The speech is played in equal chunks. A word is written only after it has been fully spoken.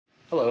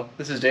Hello,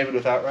 this is David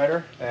with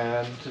Outrider,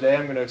 and today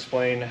I'm going to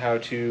explain how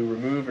to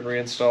remove and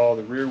reinstall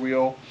the rear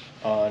wheel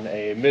on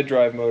a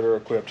mid-drive motor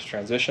equipped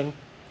transmission.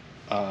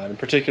 In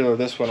particular,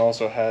 this one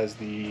also has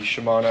the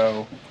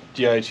Shimano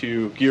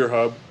Di2 gear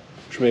hub,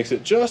 which makes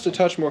it just a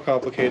touch more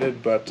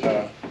complicated, but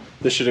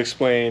this should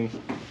explain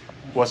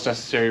what's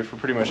necessary for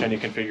pretty much any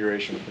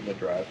configuration with the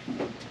mid-drive.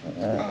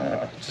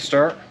 To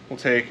start, we'll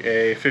take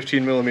a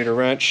 15mm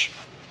wrench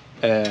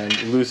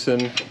and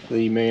loosen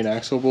the main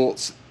axle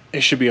bolts.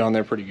 It should be on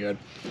there pretty good.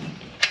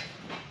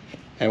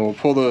 And we'll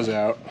pull those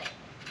out.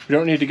 We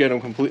don't need to get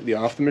them completely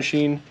off the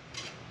machine,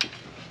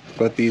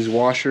 but these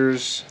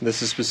washers,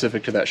 this is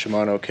specific to that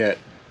Shimano kit,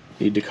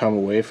 need to come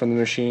away from the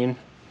machine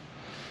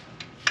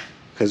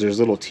because there's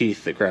little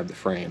teeth that grab the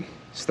frame.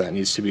 So that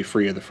needs to be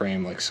free of the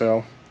frame like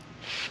so.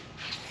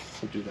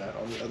 We'll do that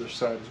on the other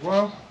side as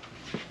well.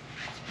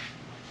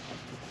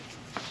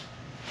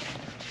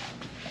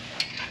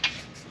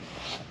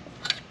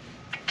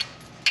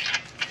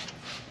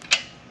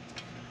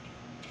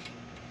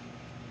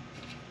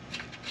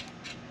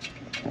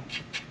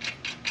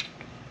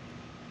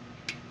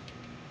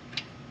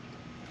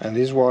 And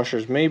these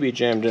washers may be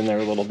jammed in there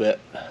a little bit.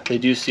 They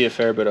do see a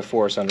fair bit of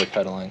force under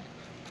pedaling.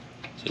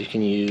 So you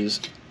can use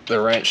the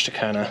wrench to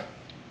kind of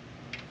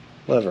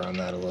lever on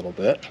that a little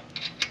bit.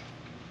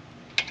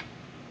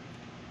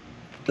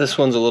 This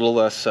one's a little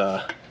less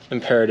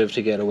imperative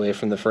to get away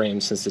from the frame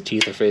since the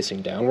teeth are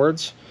facing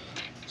downwards.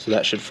 So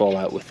that should fall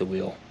out with the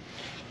wheel.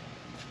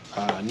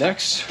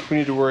 Next, we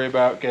need to worry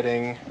about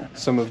getting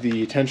some of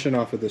the tension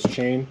off of this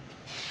chain.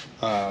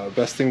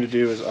 Best thing to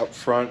do is up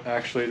front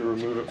actually to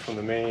remove it from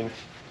the main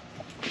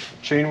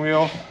chain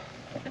wheel.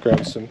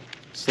 Grab some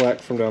slack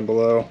from down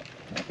below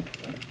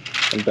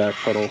and back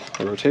pedal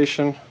a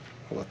rotation.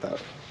 We'll let that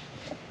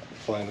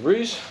fly in the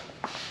breeze.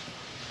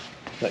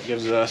 That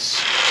gives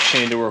us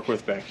chain to work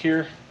with back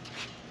here.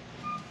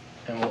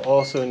 And we'll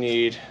also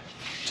need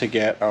to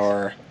get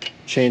our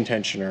chain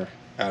tensioner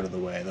out of the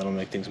way. That'll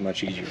make things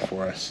much easier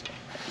for us.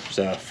 There's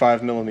a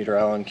 5mm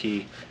Allen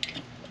key,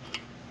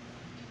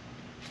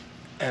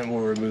 and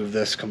we'll remove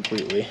this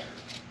completely.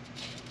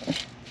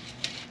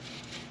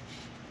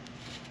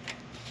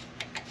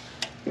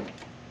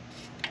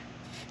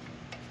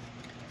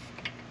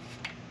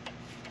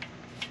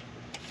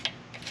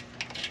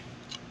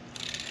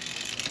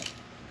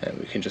 And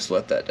we can just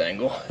let that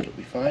dangle, it'll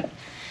be fine.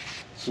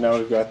 So now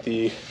we've got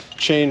the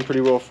chain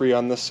pretty well free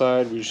on this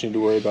side. We just need to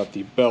worry about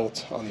the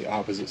belt on the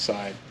opposite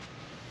side.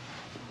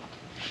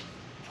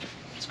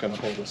 It's going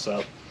to hold us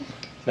up.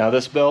 Now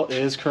this belt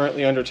is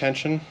currently under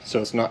tension,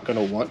 so it's not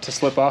going to want to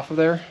slip off of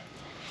there.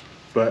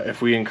 But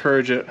if we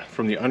encourage it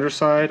from the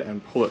underside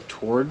and pull it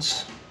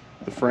towards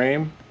the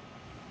frame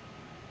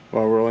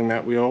while rolling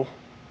that wheel,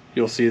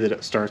 you'll see that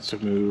it starts to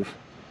move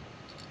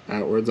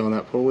outwards on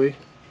that pulley.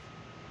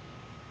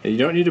 And you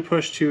don't need to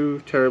push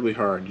too terribly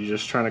hard. You're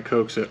just trying to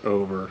coax it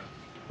over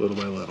little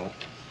by little.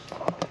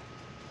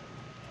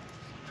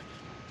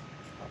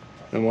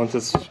 And once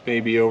it's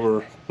maybe over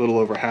a little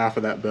over half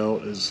of that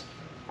belt is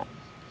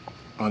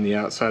on the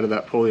outside of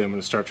that pulley, I'm going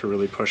to start to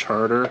really push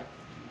harder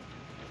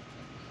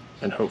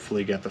and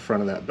hopefully get the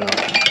front of that belt.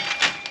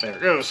 There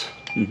it goes.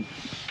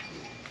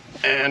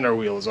 And our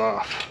wheel is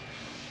off.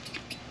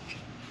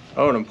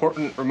 Oh, an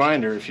important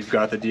reminder, if you've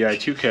got the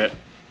Di2 kit,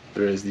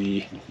 there is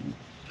the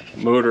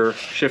motor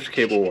shift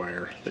cable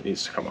wire that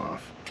needs to come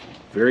off.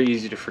 Very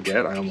easy to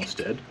forget, I almost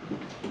did.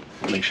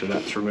 Make sure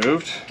that's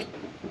removed.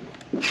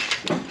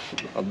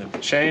 Unlink the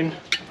chain,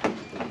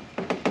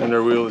 and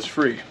our wheel is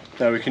free.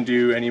 Now we can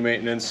do any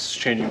maintenance,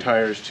 changing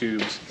tires,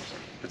 tubes,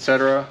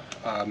 etc.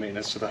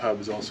 Maintenance to the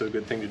hub is also a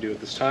good thing to do at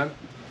this time.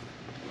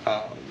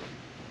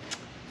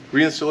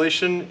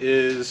 Reinstallation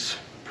is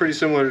pretty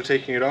similar to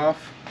taking it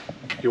off.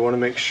 You want to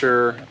make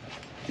sure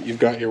that you've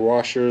got your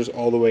washers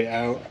all the way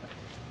out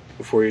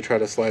before you try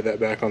to slide that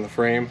back on the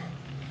frame.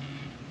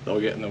 They'll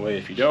get in the way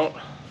if you don't.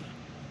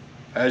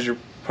 As you're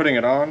putting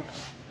it on,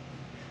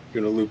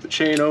 you're going to loop the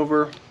chain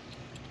over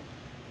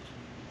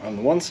on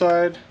the one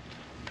side,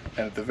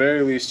 and at the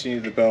very least you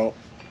need the belt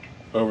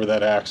over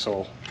that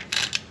axle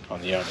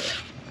on the other.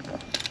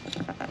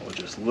 We'll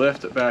just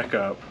lift it back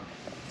up,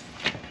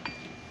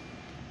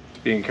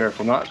 being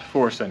careful not to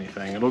force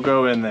anything. It'll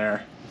go in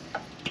there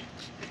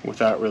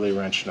without really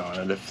wrenching on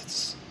it.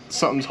 If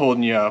something's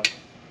holding you up,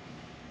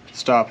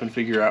 stop and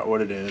figure out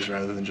what it is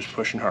rather than just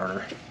pushing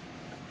harder.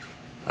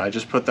 I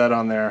just put that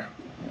on there,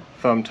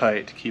 thumb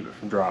tight to keep it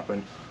from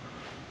dropping.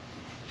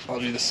 I'll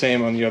do the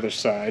same on the other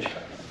side.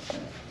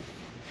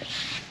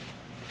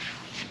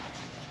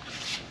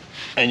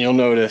 And you'll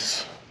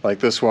notice, like,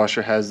 this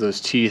washer has those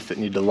teeth that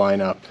need to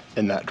line up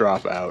in that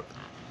drop out.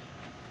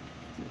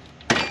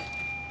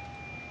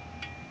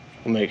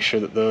 We'll make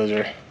sure that those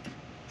are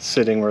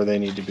sitting where they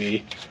need to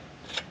be.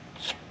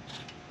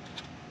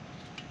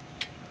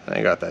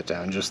 I got that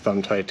down, just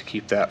thumb tight to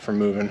keep that from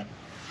moving.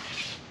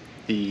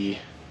 The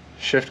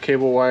shift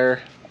cable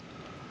wire,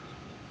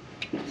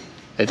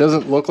 it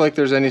doesn't look like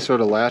there's any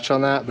sort of latch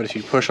on that, but if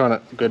you push on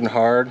it good and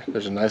hard,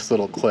 there's a nice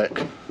little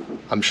click.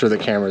 I'm sure the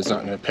camera is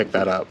not going to pick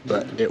that up,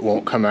 but it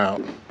won't come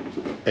out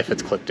if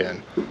it's clicked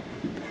in.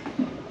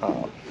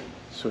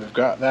 So we've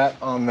got that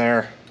on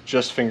there,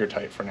 just finger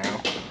tight for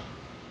now.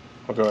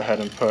 I'll go ahead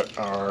and put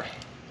our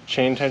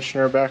chain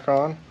tensioner back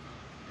on,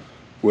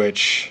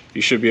 which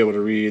you should be able to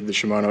read the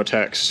Shimano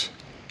text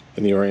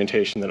in the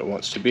orientation that it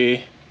wants to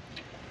be.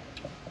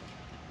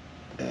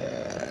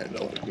 And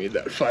I'll need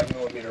that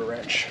 5mm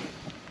wrench.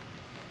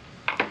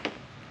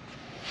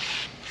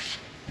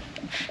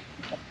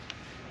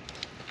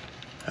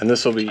 And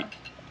this will be,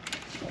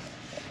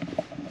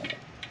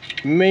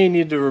 may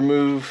need to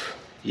remove,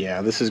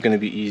 yeah, this is going to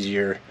be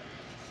easier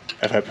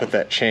if I put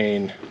that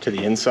chain to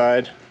the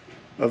inside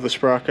of the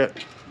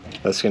sprocket.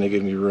 That's going to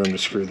give me room to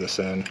screw this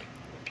in.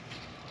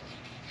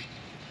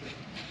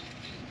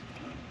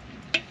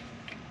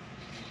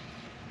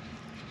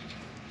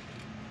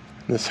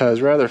 This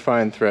has rather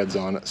fine threads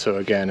on it, so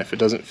again, if it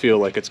doesn't feel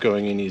like it's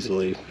going in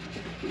easily,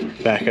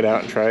 back it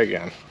out and try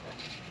again.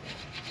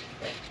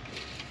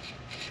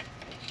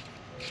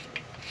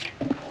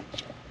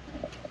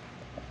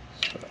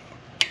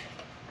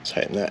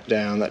 Tighten that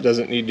down. That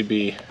doesn't need to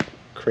be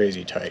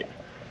crazy tight.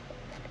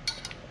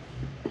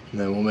 And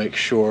then we'll make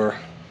sure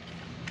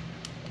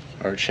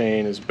our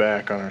chain is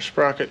back on our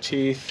sprocket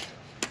teeth.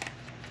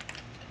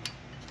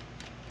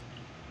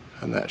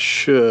 And that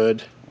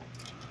should,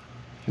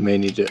 you may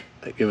need to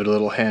give it a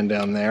little hand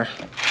down there.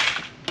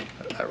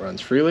 That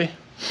runs freely.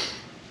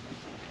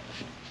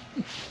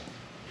 Up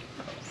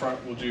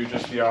front, we'll do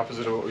just the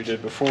opposite of what we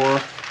did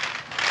before.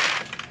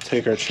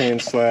 Take our chain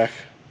slack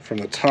from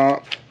the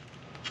top,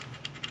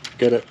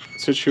 get it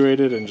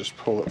situated, and just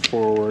pull it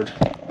forward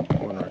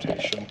one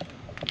rotation.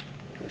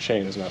 Our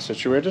chain is now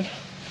situated.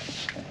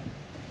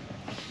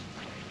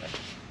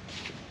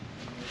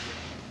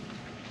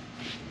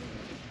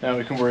 Now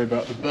we can worry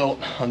about the belt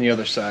on the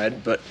other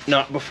side, but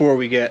not before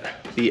we get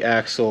the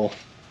axle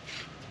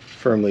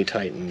firmly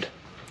tightened.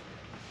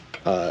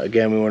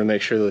 Again, we want to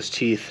make sure those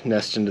teeth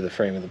nest into the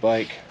frame of the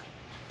bike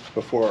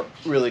before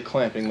really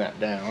clamping that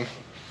down.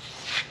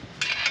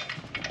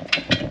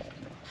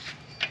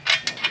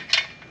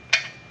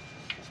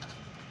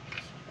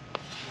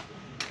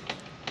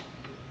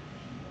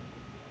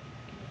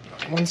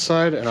 One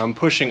side, and I'm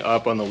pushing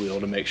up on the wheel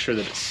to make sure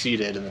that it's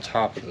seated in the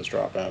top of those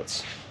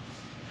dropouts.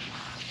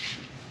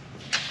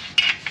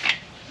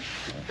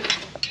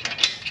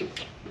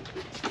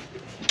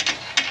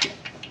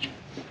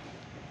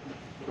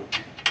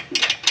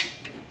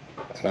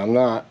 And I'm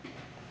not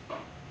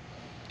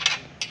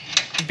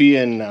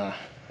being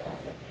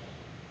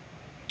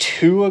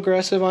too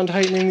aggressive on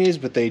tightening these,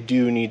 but they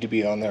do need to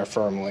be on there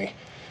firmly.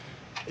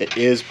 It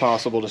is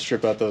possible to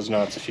strip out those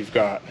nuts if you've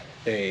got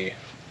a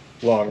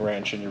long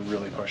wrench and you're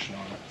really pushing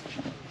on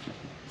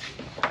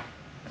it.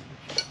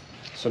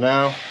 So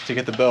now, to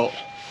get the belt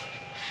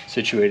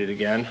situated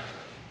again,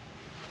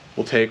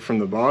 we'll take from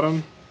the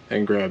bottom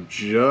and grab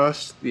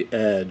just the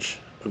edge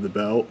of the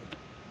belt.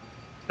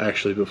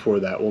 Actually, before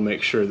that, we'll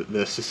make sure that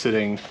this is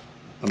sitting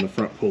on the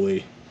front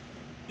pulley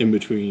in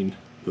between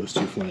those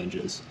two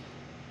flanges.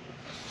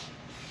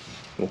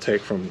 We'll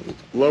take from the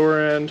lower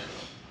end,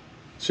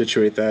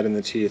 situate that in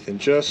the teeth, and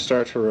just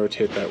start to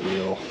rotate that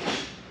wheel.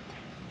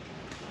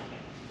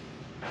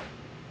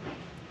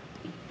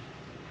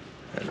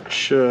 And it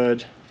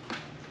should,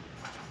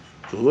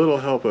 with a little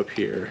help up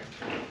here,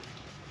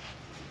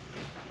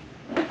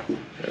 there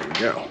we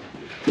go.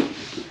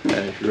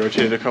 And if you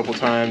rotate it a couple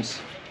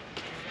times,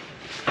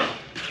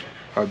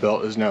 our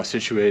belt is now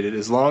situated.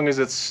 As long as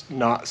it's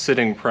not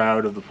sitting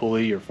proud of the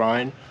pulley, you're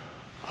fine.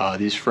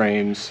 These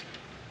frames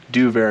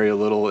do vary a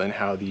little in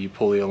how the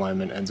pulley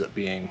alignment ends up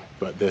being,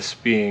 but this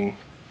being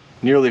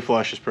nearly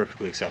flush is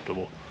perfectly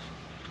acceptable.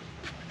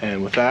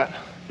 And with that,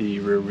 the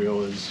rear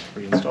wheel is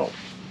reinstalled.